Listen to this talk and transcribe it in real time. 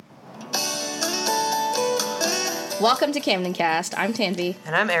Welcome to Camden Cast. I'm Tanvi.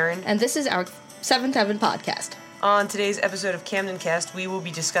 And I'm Aaron. And this is our Seventh Heaven podcast. On today's episode of Camden Cast, we will be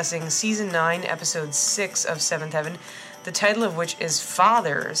discussing Season 9, Episode 6 of Seventh Heaven, the title of which is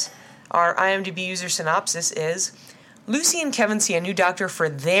Fathers. Our IMDb user synopsis is, Lucy and Kevin see a new doctor for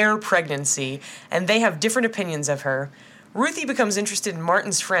their pregnancy, and they have different opinions of her. Ruthie becomes interested in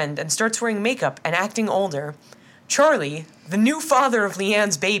Martin's friend and starts wearing makeup and acting older. Charlie, the new father of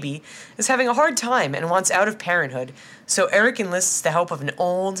Leanne's baby, is having a hard time and wants out of parenthood, so Eric enlists the help of an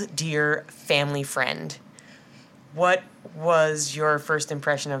old, dear family friend. What was your first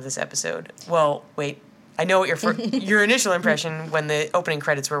impression of this episode? Well, wait, I know what your initial impression when the opening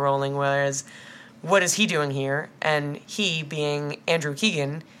credits were rolling was, what is he doing here? And he being Andrew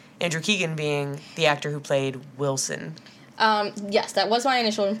Keegan being the actor who played Wilson. Yes, that was my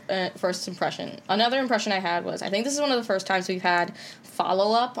initial first impression. Another impression I had was, I think this is one of the first times we've had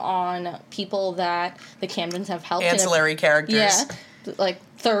follow-up on people that the Camdens have helped. Ancillary characters. Yeah, like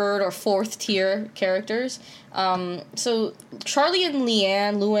third or fourth tier characters. So Charlie and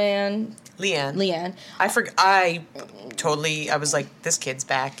Leanne. I was like, this kid's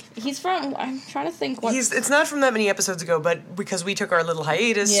back. He's from, I'm trying to think what... It's not from that many episodes ago, but because we took our little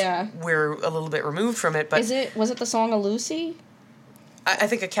hiatus, we're a little bit removed from it, but... Was it the Song of Lucy? I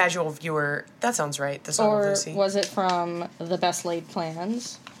think a casual viewer, that sounds right, the Song of Lucy. Or was it from The Best Laid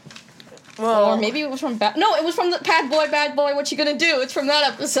Plans? Well... Or maybe it was from... No, it was from the Bad Boy, What You Gonna Do? It's from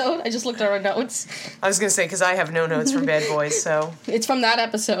that episode. I just looked at our notes. I was gonna say, because I have no notes from Bad Boys, so... It's from that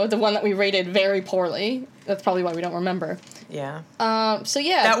episode, the one that we rated very poorly. That's probably why we don't remember. Yeah. So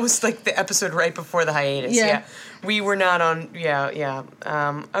yeah. That was like the episode right before the hiatus. Yeah. We were not on... Yeah.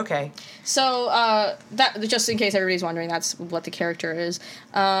 Okay. So, that just in case everybody's wondering, that's what the character is.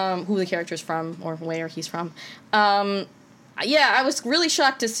 Who the character's from, or where he's from. Yeah, I was really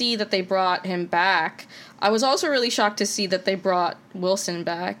shocked to see that they brought him back. I was also really shocked to see that they brought Wilson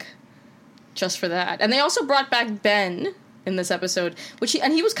back, just for that. And they also brought back Ben in this episode,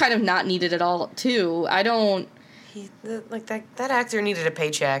 he was kind of not needed at all, too. That actor needed a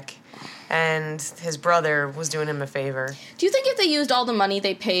paycheck, and his brother was doing him a favor. Do you think if they used all the money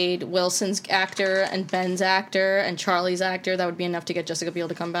they paid Wilson's actor and Ben's actor and Charlie's actor, that would be enough to get Jessica Biel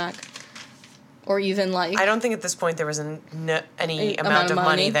to come back? Or even, I don't think at this point there was any amount of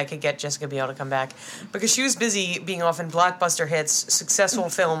money that could get Jessica Biel to come back. Because she was busy being off in blockbuster hits, successful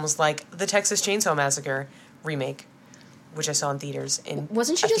films like The Texas Chainsaw Massacre remake, which I saw in theaters in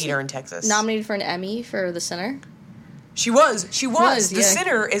theater in Texas. Nominated for an Emmy for The Sinner? She was. The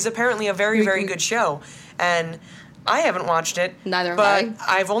Sinner is apparently a very, very good show. And I haven't watched it. Neither have I. But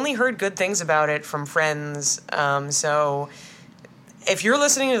I've only heard good things about it from friends. So... if you're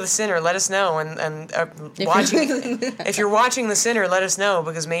listening to The Sinner, let us know, and watching. If you're watching The Sinner, let us know,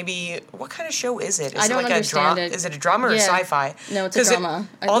 because maybe what kind of show is it? I don't understand it. Is it a drama or sci-fi? No, it's a drama.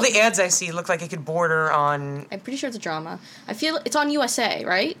 All the ads I see look like it could border on. I'm pretty sure it's a drama. I feel it's on USA,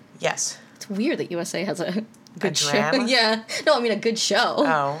 right? Yes. It's weird that USA has a good show. Drama? Yeah. No, I mean a good show.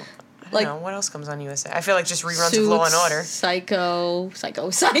 Oh. I don't know. What else comes on USA? I feel like just reruns of Law and Order. Psycho.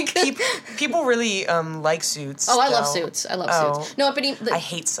 People really like Suits. Oh, I love Suits. Suits. No, but I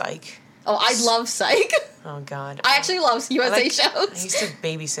hate Psych. Oh, I love Psych. Oh, God. I actually love USA shows. I used to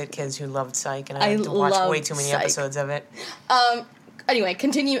babysit kids who loved Psych, and I had to watch way too many episodes of it. Anyway,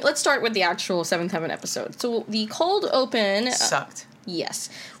 continue. Let's start with the actual Seventh Heaven episode. So, the cold open... sucked. Yes.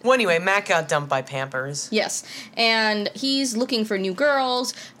 Well, anyway, Matt got dumped by Pampers. Yes. And he's looking for new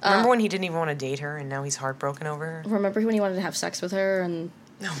girls. Remember when he didn't even want to date her, and now he's heartbroken over her? Remember when he wanted to have sex with her? And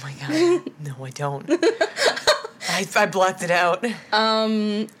oh, my God. No, I don't. I blocked it out.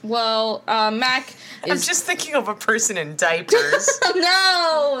 Mac is... I'm just thinking of a person in diapers.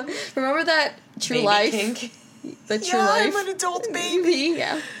 No! Remember that True Baby Life? Kink? The True Life? I'm an adult baby.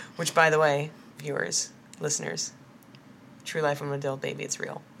 Yeah. Which, by the way, viewers, listeners... True Life of an Adult Baby, it's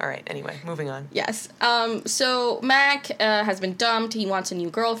real. All right, anyway, moving on. Yes. So Mac has been dumped. He wants a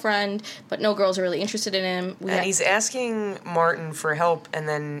new girlfriend, but no girls are really interested in him. He's asking Martin for help, and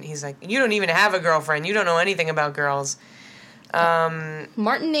then he's like, you don't even have a girlfriend. You don't know anything about girls.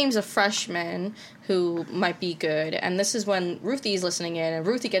 Martin names a freshman who might be good, and this is when Ruthie's listening in, and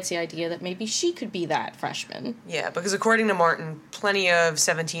Ruthie gets the idea that maybe she could be that freshman. Yeah, because according to Martin, plenty of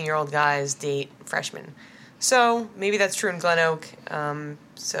 17-year-old guys date freshmen. So, maybe that's true in Glen Oak,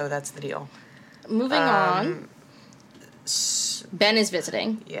 so that's the deal. Moving on, Ben is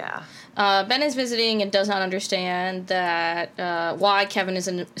visiting. Yeah. Ben is visiting and does not understand that why Kevin is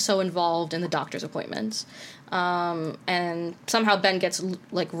so involved in the doctor's appointments. And somehow Ben gets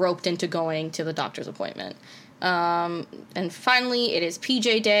roped into going to the doctor's appointment. And finally, it is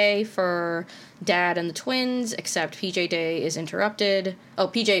PJ Day for Dad and the twins, except PJ Day is interrupted.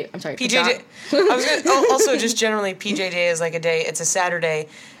 Oh, I'm sorry. PJ Day. I was gonna, also, just generally, PJ Day is like a day, it's a Saturday,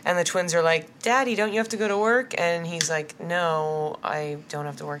 and the twins are like, Daddy, don't you have to go to work? And he's like, no, I don't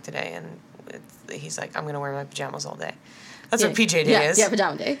have to work today. And he's like, I'm going to wear my pajamas all day. That's what PJ Day is. Yeah,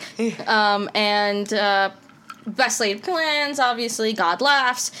 pajama day. Best laid plans, obviously. God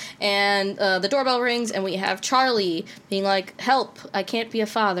laughs, and the doorbell rings, and we have Charlie being like, help, I can't be a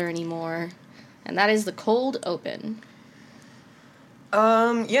father anymore. And that is the cold open.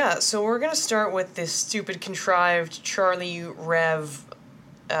 Yeah, so we're going to start with this stupid, contrived Charlie Rev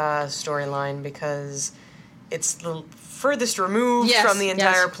storyline, because it's the furthest removed from the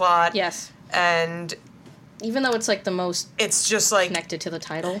entire plot. Yes. And even though it's like the most it's just like connected to the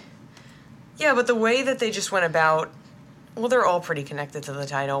title. Yeah, but the way that they just went about, well, they're all pretty connected to the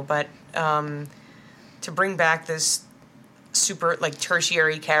title, but to bring back this super like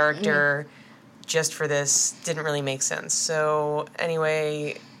tertiary character just for this didn't really make sense. So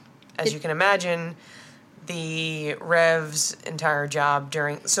anyway, as you can imagine, the Rev's entire job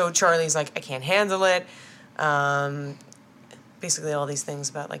so Charlie's like, I can't handle it. Basically all these things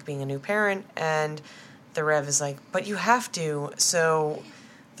about like being a new parent, and the Rev is like, but you have to. So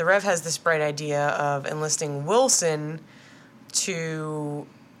the Rev has this bright idea of enlisting Wilson to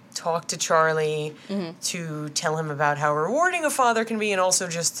talk to Charlie, to tell him about how rewarding a father can be, and also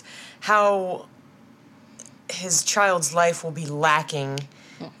just how his child's life will be lacking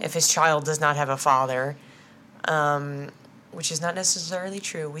if his child does not have a father, which is not necessarily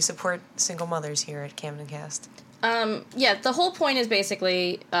true. We support single mothers here at Camden Cast. Yeah, the whole point is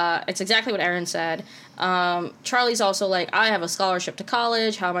basically, it's exactly what Aaron said. Charlie's also like, I have a scholarship to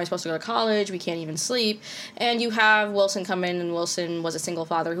college. How am I supposed to go to college? We can't even sleep. And you have Wilson come in, and Wilson was a single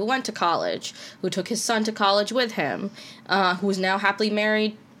father who went to college, who took his son to college with him, who is now happily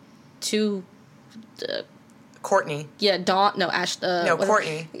married to... Courtney. Yeah, Dawn... No, Ash... no,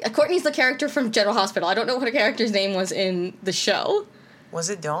 Courtney. Courtney's the character from General Hospital. I don't know what her character's name was in the show. Was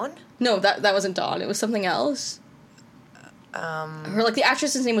it Dawn? No, that wasn't Dawn. It was something else. Her, like, the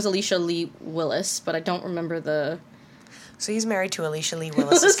actress's name was Alicia Lee Willis, but I don't remember the... So he's married to Alicia Lee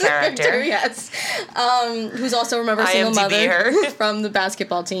Willis's character. Yes. Who's also, remember, a single mother from the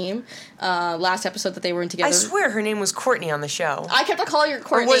basketball team. Last episode that they were in together. I swear her name was Courtney on the show. I kept calling her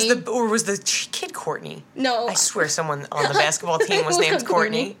Courtney. Or was the kid Courtney? No. I swear someone on the basketball team was named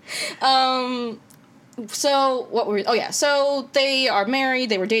Courtney. So, what were... Oh, yeah. So, they are married.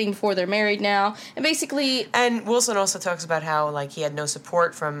 They were dating before. They're married now. And basically... And Wilson also talks about how, like, he had no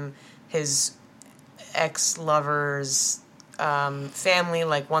support from his ex-lover's family.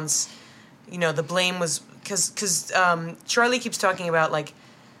 Like, once, you know, the blame was... Because Charlie keeps talking about, like,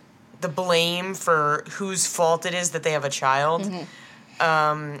 the blame for whose fault it is that they have a child.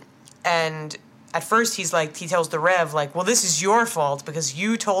 And... At first, he tells the Rev, like, well, this is your fault because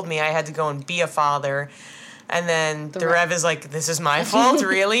you told me I had to go and be a father. And then the Rev is like, this is my fault,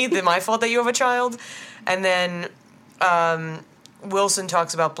 really? My fault that you have a child? And then Wilson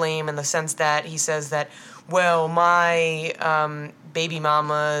talks about blame in the sense that he says that, well, my baby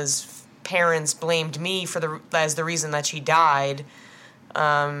mama's parents blamed me as the reason that she died.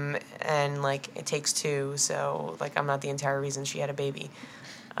 And, like, it takes two, so, like, I'm not the entire reason she had a baby.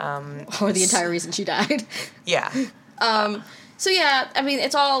 Or the entire reason she died. Yeah. So yeah, I mean,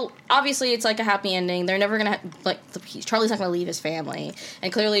 it's all... Obviously, it's like a happy ending. They're never gonna... Charlie's not gonna leave his family.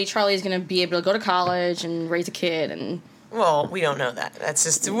 And clearly, Charlie's gonna be able to go to college and raise a kid and... Well, we don't know that. That's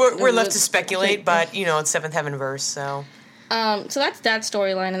just... We're left to speculate, but, you know, it's Seventh Heaven verse, so... So that's that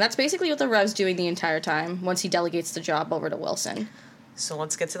storyline, and that's basically what the Rev's doing the entire time, once he delegates the job over to Wilson. So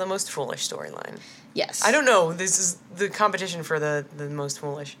let's get to the most foolish storyline. Yes. I don't know. This is the competition for the most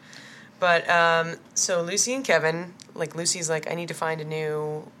foolish. But, so Lucy and Kevin, like, Lucy's like, I need to find a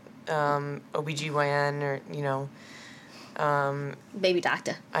new OBGYN or, you know... baby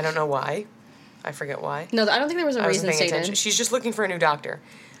doctor. I don't know why. I forget why. No, I don't think there was a reason stated. Attention. She's just looking for a new doctor.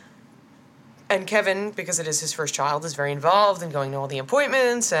 And Kevin, because it is his first child, is very involved in going to all the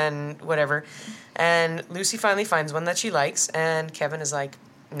appointments and whatever. And Lucy finally finds one that she likes, and Kevin is like,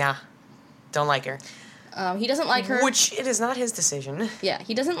 nah, don't like her. He doesn't like her. Which, it is not his decision. Yeah,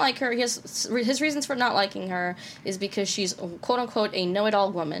 he doesn't like her. His reasons for not liking her is because she's, quote-unquote, a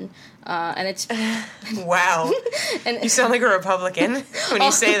know-it-all woman. And it's... Wow. And you sound like a Republican when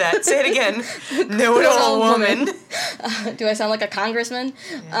you say that. Say it again. Know-it-all woman. Do I sound like a congressman?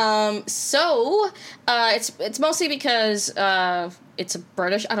 Yeah. It's mostly because it's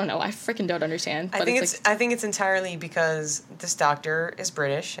British. I don't know. I freaking don't understand. But I think it's entirely because this doctor is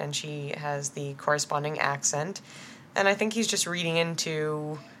British and she has the corresponding accent, and I think he's just reading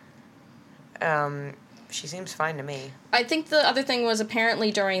into. She seems fine to me. I think the other thing was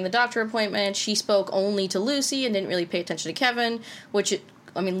apparently during the doctor appointment, she spoke only to Lucy and didn't really pay attention to Kevin,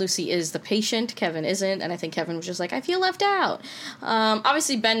 Lucy is the patient, Kevin isn't, and I think Kevin was just like, I feel left out.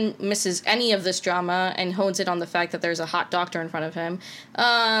 Obviously, Ben misses any of this drama and hones it on the fact that there's a hot doctor in front of him.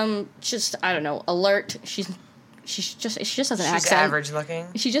 I don't know, alert. She just has an accent. She's average looking.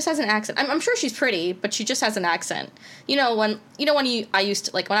 She just has an accent. I'm sure she's pretty, but she just has an accent. When I used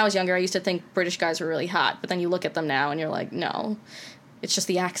to, when I was younger, I used to think British guys were really hot, but then you look at them now and you're like, no, it's just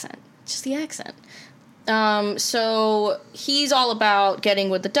the accent. It's just the accent. So he's all about getting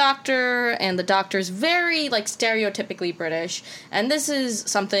with the doctor, and the doctor's very, stereotypically British, and this is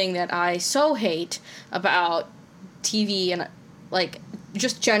something that I so hate about TV and,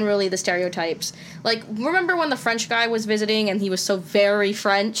 just generally the stereotypes. Remember when the French guy was visiting and he was so very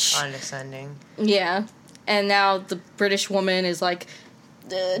French? Condescending. Yeah. And now the British woman is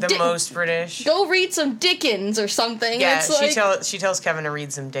the most British. Go read some Dickens or something. Yeah, she tells Kevin to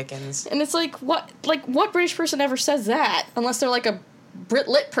read some Dickens. And it's what British person ever says that? Unless they're a Brit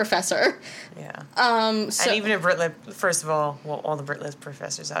Lit professor. Yeah. And even a Brit Lit, first of all the Brit Lit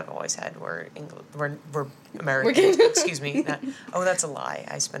professors I've always had were American. Excuse me. That's a lie.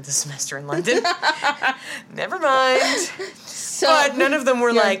 I spent a semester in London. Never mind. But none of them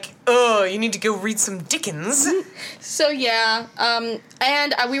were you need to go read some Dickens. So, yeah.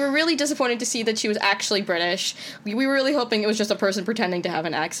 And we were really disappointed to see that she was actually British. We were really hoping it was just a person pretending to have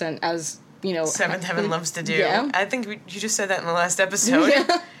an accent, as, Seventh Heaven loves to do. Yeah. I think you just said that in the last episode.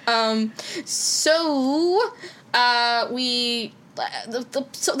 Yeah. The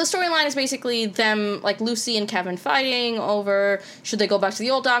storyline is basically them, Lucy and Kevin fighting over should they go back to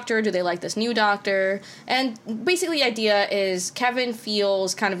the old doctor, do they like this new doctor, and basically the idea is Kevin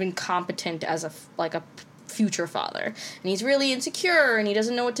feels kind of incompetent as a future father, and he's really insecure, and he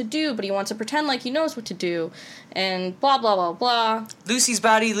doesn't know what to do, but he wants to pretend like he knows what to do, and blah, blah, blah, blah. Lucy's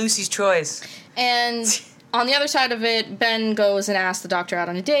body, Lucy's choice. And on the other side of it, Ben goes and asks the doctor out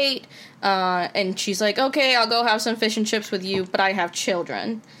on a date, and she's like, okay, I'll go have some fish and chips with you, but I have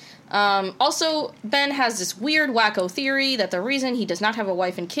children. Also, Ben has this weird wacko theory that the reason he does not have a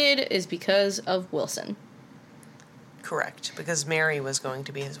wife and kid is because of Wilson. Correct, because Mary was going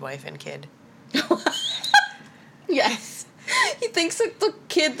to be his wife and kid. Yes. He thinks that the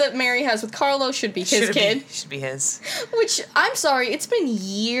kid that Mary has with Carlo should be his kid. Should be his. Which, I'm sorry, it's been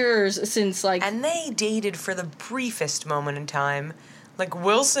years since, And they dated for the briefest moment in time.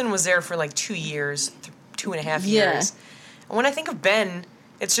 Wilson was there for, 2 years, 2.5 years. And when I think of Ben,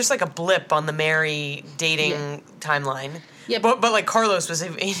 it's just a blip on the Mary dating timeline. Yeah, but Carlos was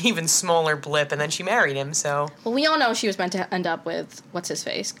an even smaller blip, and then she married him, so... Well, we all know she was meant to end up with,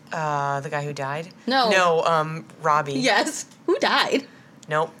 what's-his-face? The guy who died? No, Robbie. Yes. Who died?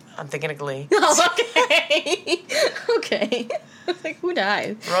 Nope, I'm thinking of Glee. Oh, okay. Okay. I was who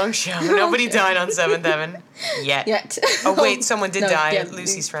died? Wrong show. Nobody died on Seventh Heaven. Yet. Oh, wait, someone did die. Yeah.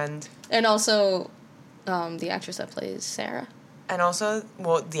 Lucy's friend. And also, the actress that plays Sarah. And also,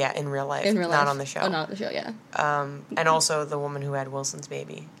 in real life. Not on the show. Oh, not on the show, yeah. And also the woman who had Wilson's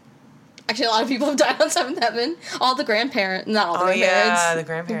baby. Actually, a lot of people have died on Seventh Heaven. All the grandparents, not all the grandparents. Yeah, the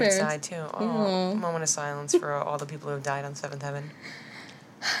grandparents died too. Oh, moment of silence for all the people who have died on Seventh Heaven.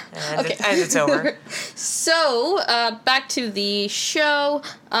 And it's over. So, back to the show.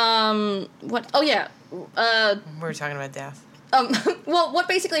 What? Oh, yeah. We were talking about death. Well, what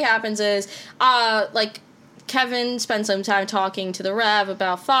basically happens is, Kevin spends some time talking to the Rev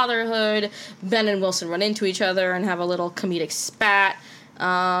about fatherhood. Ben and Wilson run into each other and have a little comedic spat.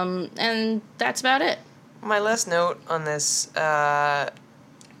 And that's about it. My last note on this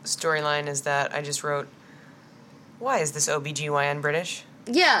storyline is that I just wrote, why is this OBGYN British?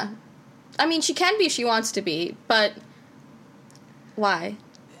 Yeah. I mean, she can be if she wants to be, but why?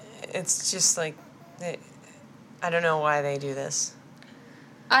 It's just I don't know why they do this.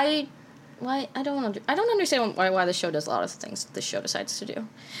 I don't understand why the show does a lot of things this show decides to do.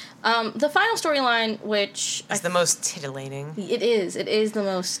 The final storyline, which is the most titillating. It is the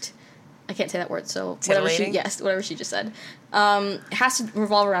most. I can't say that word, so titillating? whatever she just said, has to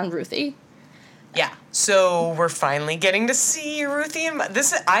revolve around Ruthie. Yeah, so we're finally getting to see Ruthie and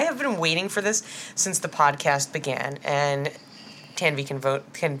this. I have been waiting for this since the podcast began, and Tanvi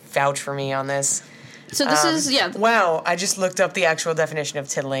can vouch for me on this. So this is Wow, I just looked up the actual definition of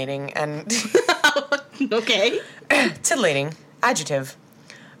titillating, and okay. Titillating, adjective,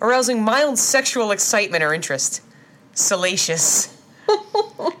 arousing mild sexual excitement or interest, salacious,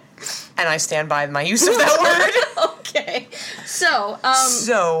 And I stand by my use of that word. Okay. So,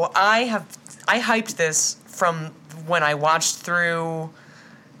 So I hyped this from when I watched through,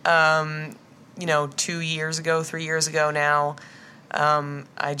 2 years ago, 3 years ago now.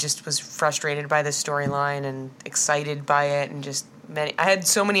 I just was frustrated by this storyline and excited by it, and I had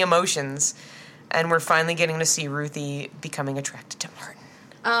so many emotions, and we're finally getting to see Ruthie becoming attracted to Martin.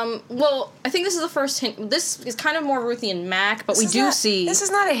 well, I think this is the first hint. This is kind of more Ruthie and Mac, but This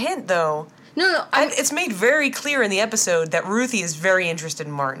is not a hint, though. No, It's made very clear in the episode that Ruthie is very interested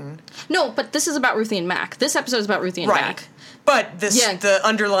in Martin. No, but this is about Ruthie and Mac. This episode is about Ruthie and Mac. But the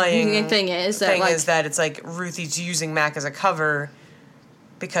underlying thing is that it's like Ruthie's using Mac as a cover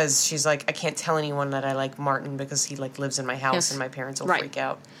because she's like, I can't tell anyone that I like Martin because he like lives in my house and my parents will freak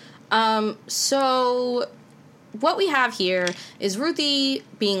out. So what we have here is Ruthie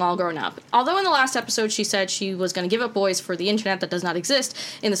being all grown up. Although in the last episode she said she was going to give up boys for the internet that does not exist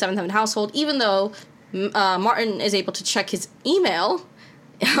in the Seventh Heaven household, even though Martin is able to check his email.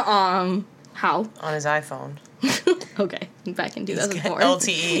 How? On his iPhone. Okay, back in 2004.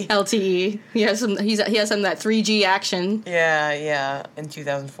 LTE. LTE. He has some that 3G action. Yeah, in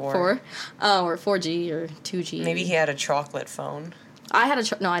 2004. Or 4G or 2G. Maybe he had a chocolate phone. I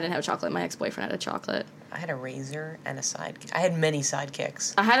didn't have a chocolate. My ex-boyfriend had a chocolate. I had a Razor and a sidekick. I had many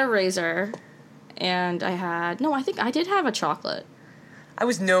sidekicks. I had a Razor, and I think I did have a chocolate. I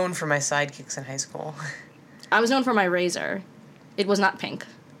was known for my sidekicks in high school. I was known for my Razor. It was not pink.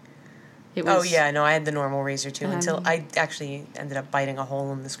 It was, I had the normal Razor too until I actually ended up biting a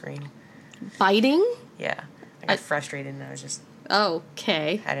hole in the screen. Biting? Yeah. I got frustrated and I was just...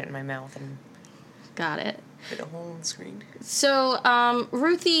 Okay. Had it in my mouth and... Got it. Bit a hole in the screen. So,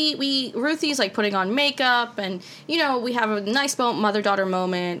 Ruthie's like putting on makeup, and we have a nice mother-daughter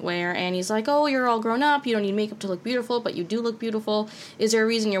moment where Annie's like, "Oh, you're all grown up. You don't need makeup to look beautiful, but you do look beautiful. Is there a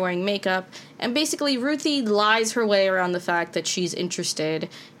reason you're wearing makeup?" And basically, Ruthie lies her way around the fact that she's interested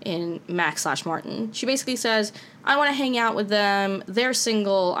in Mac/Martin. She basically says, "I want to hang out with them. They're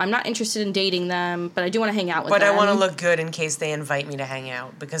single. I'm not interested in dating them, but I do want to hang out with them. But I want to look good in case they invite me to hang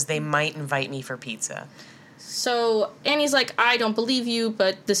out, because they might invite me for pizza." So Annie's like, "I don't believe you,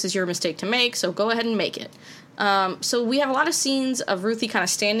 but this is your mistake to make, so go ahead and make it." So we have a lot of scenes of Ruthie kind of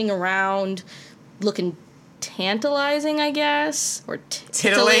standing around looking tantalizing, I guess, or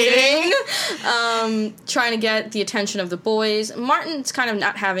titillating, trying to get the attention of the boys. Martin's kind of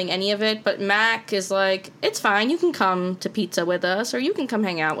not having any of it, but Mac is like, "It's fine, you can come to pizza with us, or you can come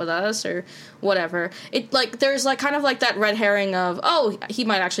hang out with us, or whatever." It like there's like kind of like that red herring of, oh, he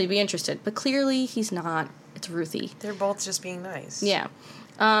might actually be interested, but clearly he's not. It's Ruthie. They're both just being nice. Yeah.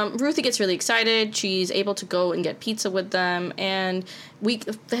 Ruthie gets really excited. She's able to go and get pizza with them, and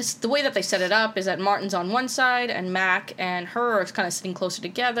the way that they set it up is that Martin's on one side, and Mac and her are kind of sitting closer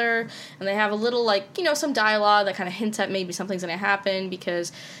together, and they have a little, some dialogue that kind of hints at maybe something's going to happen,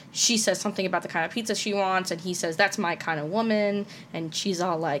 because she says something about the kind of pizza she wants, and he says, "That's my kind of woman," and she's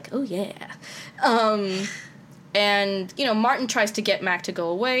all like, "Oh, yeah." And, Martin tries to get Mac to go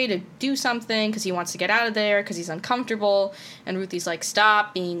away to do something because he wants to get out of there because he's uncomfortable. And Ruthie's like,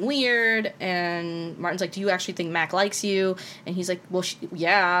 "Stop being weird." And Martin's like, "Do you actually think Mac likes you?" And he's like, "Well,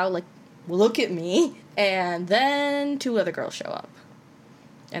 yeah, well, look at me." And then 2 other girls show up.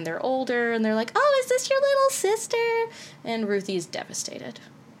 And they're older, and they're like, "Oh, is this your little sister?" And Ruthie's devastated.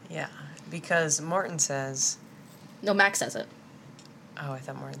 Yeah, because Martin says... No, Mac says it. Oh, I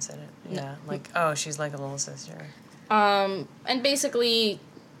thought Martin said it. Yeah, she's like a little sister. And basically,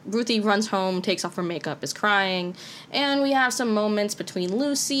 Ruthie runs home, takes off her makeup, is crying, and we have some moments between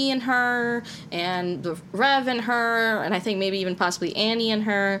Lucy and her, and the Rev and her, and I think maybe even possibly Annie and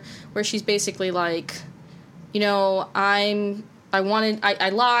her, where she's basically like, I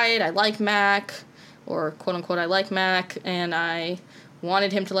lied, I like Mac, or quote-unquote, I like Mac, and I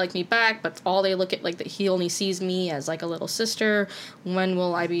wanted him to like me back, but all they look at, that he only sees me as, a little sister. When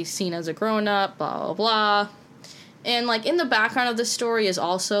will I be seen as a grown-up? Blah, blah, blah. And, in the background of this story is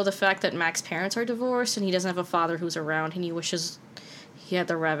also the fact that Mac's parents are divorced, and he doesn't have a father who's around, and he wishes he had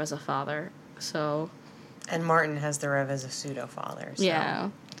the Rev as a father. So... And Martin has the Rev as a pseudo-father, so...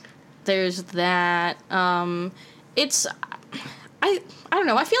 Yeah. There's that. It's... I don't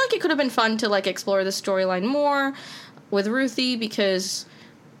know. I feel like it could have been fun to, explore the storyline more with Ruthie, because,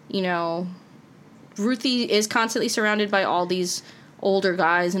 Ruthie is constantly surrounded by all these older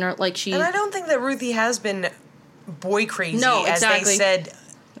guys, and she... And I don't think that Ruthie has been boy crazy, no, exactly. As they said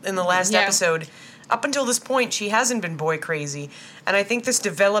in the last episode. Up until this point, she hasn't been boy crazy. And I think this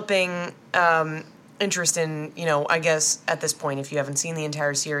developing interest in, I guess at this point, if you haven't seen the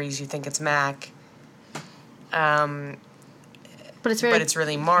entire series, you think it's Mac. But it's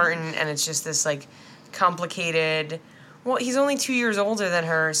really Martin, and it's just this, like, complicated... Well, he's only 2 years older than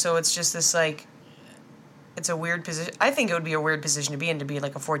her, so it's just this, like... It's a weird position. I think it would be a weird position to be in, to be,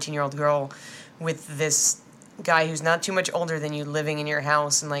 like, a 14-year-old girl with this guy who's not too much older than you living in your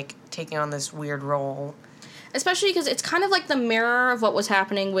house and, like, taking on this weird role. Especially because it's kind of like the mirror of what was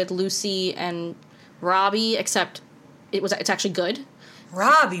happening with Lucy and Robbie, except it's actually good.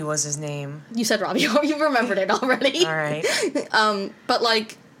 Robbie was his name. You said Robbie. You remembered it already. All right. But,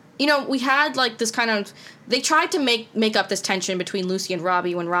 like, you know, we had, like, this kind of... They tried to make up this tension between Lucy and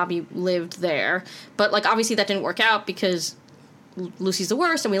Robbie when Robbie lived there. But, like, obviously that didn't work out because Lucy's the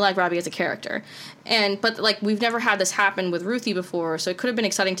worst and we like Robbie as a character. But, like, we've never had this happen with Ruthie before, so it could have been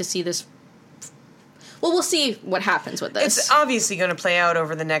exciting to see this... Well, we'll see what happens with this. It's obviously going to play out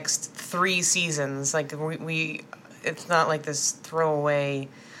over the next 3 seasons. Like, it's not like this throwaway...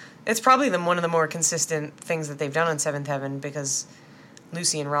 It's probably one of the more consistent things that they've done on Seventh Heaven, because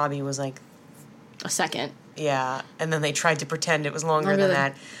Lucy and Robbie was, like... A second. Yeah, and then they tried to pretend it was longer than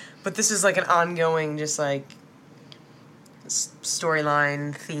that. But this is, like, an ongoing, just, like,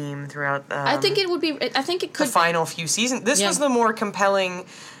 storyline theme throughout... I think it would be... I think it could... The final few seasons. This was the more compelling...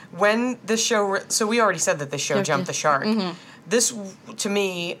 When the show... So we already said that the show jumped the shark. Mm-hmm. This, to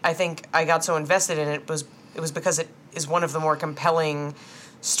me, I think I got so invested in it was because it is one of the more compelling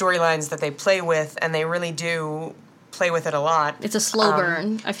storylines that they play with, and they really do play with it a lot. It's a slow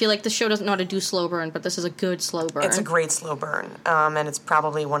burn. I feel like the show doesn't know how to do slow burn, but this is a good slow burn. It's a great slow burn, and it's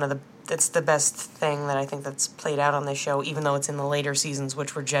probably it's the best thing that I think that's played out on this show, even though it's in the later seasons,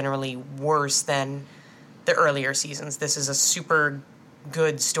 which were generally worse than the earlier seasons. This is a super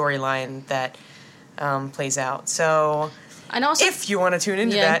good storyline that plays out. So, and also, if you want to tune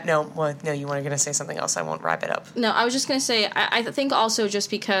into that, you were going to say something else. I won't wrap it up. No, I was just going to say, I think also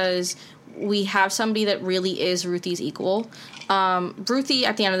just because we have somebody that really is Ruthie's equal. Ruthie,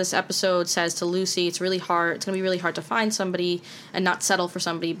 at the end of this episode, says to Lucy, it's really hard. It's going to be really hard to find somebody and not settle for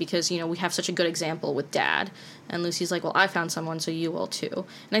somebody because, you know, we have such a good example with Dad. And Lucy's like, well, I found someone, so you will too.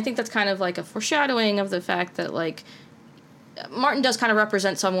 And I think that's kind of like a foreshadowing of the fact that, like, Martin does kind of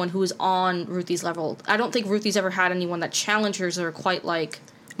represent someone who is on Ruthie's level. I don't think Ruthie's ever had anyone that challenges her quite like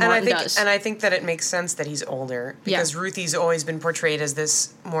Martin does. And I think that it makes sense that he's older, because Ruthie's always been portrayed as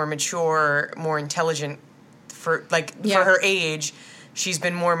this more mature, more intelligent, for her age. She's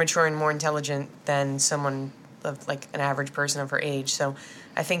been more mature and more intelligent than someone of, like, an average person of her age. So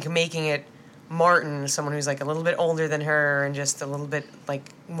I think making it Martin, someone who's, like, a little bit older than her and just a little bit, like,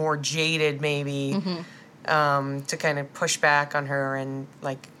 more jaded maybe, to kind of push back on her and,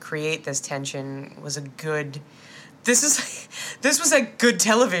 like, create this tension was a good... This was a good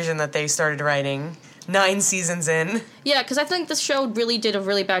television that they started writing 9 seasons in. Yeah, because I think this show really did a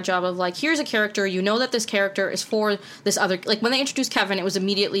really bad job of, like, here's a character, you know that this character is for this other... Like, when they introduced Kevin, it was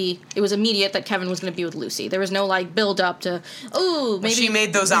immediate that Kevin was going to be with Lucy. There was no, like, build-up to, maybe... She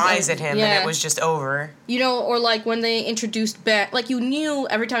made those eyes at him, and it was just over. You know, or, like, when they introduced Ben... Like, you knew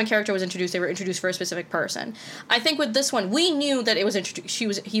every time a character was introduced, they were introduced for a specific person. I think with this one, we knew that it was he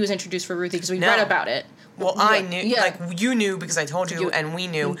was introduced for Ruthie because we read about it. Well, I knew... Yeah. Like, you knew because I told you, and we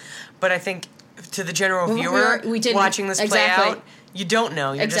knew. But I think... To the general viewer watching this play out, you don't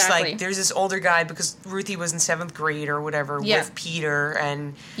know. You're just like, there's this older guy because Ruthie was in 7th grade or whatever with Peter,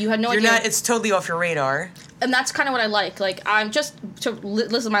 and you had no idea. It's totally off your radar. And that's kind of what I like. Like, I'm just to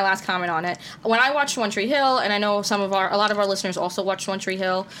listen my last comment on it. When I watched One Tree Hill, and I know a lot of our listeners also watched One Tree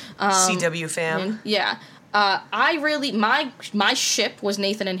Hill. CW fam. Yeah. I really, my ship was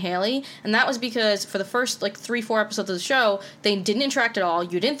Nathan and Haley, and that was because for the first, like, 3-4 episodes of the show, they didn't interact at all.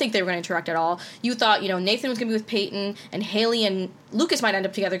 You didn't think they were going to interact at all. You thought, you know, Nathan was going to be with Peyton, and Haley and Lucas might end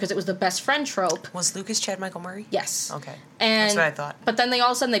up together because it was the best friend trope. Was Lucas Chad Michael Murray? Yes. Okay. And, that's what I thought. But then they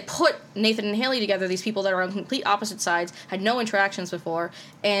all of a sudden, they put Nathan and Haley together, these people that are on complete opposite sides, had no interactions before,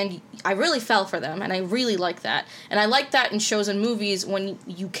 and I really fell for them, and I really like that. And I like that in shows and movies when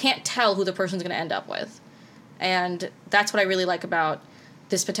you can't tell who the person's going to end up with. And that's what I really like about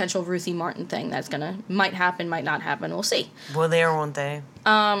this potential Ruthie Martin thing that's might happen, might not happen. We'll see. Well, they or won't they?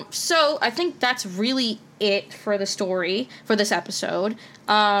 So I think that's really it for the story for this episode.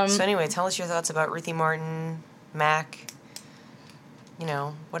 So anyway, tell us your thoughts about Ruthie Martin, Mac, you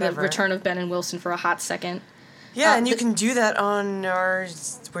know, whatever. The return of Ben and Wilson for a hot second. Yeah, and you can do that on our...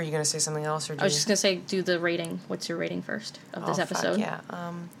 Were you going to say something else? Or I was just going to say, do the rating. What's your rating first of this episode? Yeah.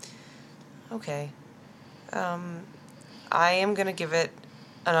 Okay. I am going to give it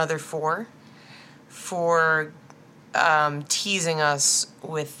another 4 for teasing us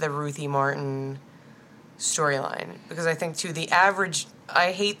with the Ruthie Martin storyline. Because I think, too, the average...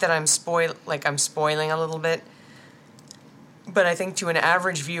 I hate that I'm spoiling a little bit. But I think to an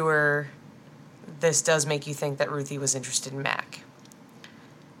average viewer, this does make you think that Ruthie was interested in Mac.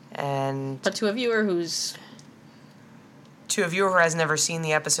 But to a viewer who has never seen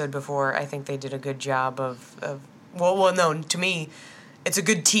the episode before, I think they did a good job of no, to me, it's a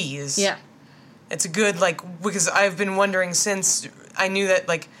good tease. Yeah. It's a good, because I've been wondering since I knew that,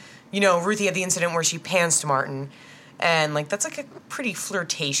 Ruthie had the incident where she pans to Martin, and, that's, a pretty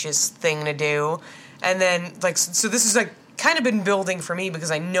flirtatious thing to do. And then, so this is, kind of been building for me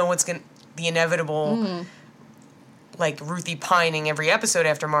because I know it's the inevitable, Ruthie pining every episode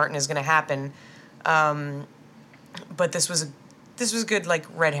after Martin is going to happen. But this was a good,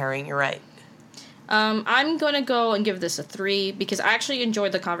 red herring, you're right. I'm going to go and give this a 3 because I actually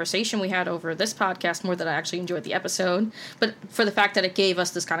enjoyed the conversation we had over this podcast more than I actually enjoyed the episode. But for the fact that it gave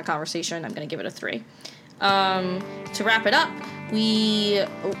us this kind of conversation, I'm going to give it a 3. To wrap it up, we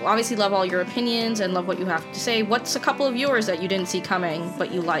obviously love all your opinions and love what you have to say. What's a couple of yours that you didn't see coming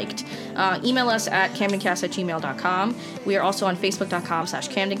but you liked? Email us at camdencast@gmail.com. We are also on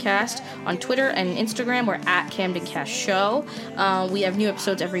facebook.com/camdencast. On Twitter and Instagram, we're at camdencastshow. We have new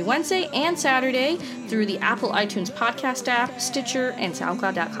episodes every Wednesday and Saturday through the Apple iTunes podcast app, Stitcher, and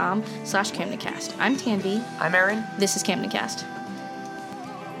soundcloud.com/camdencast. I'm Tanvi. I'm Erin. This is Camdencast.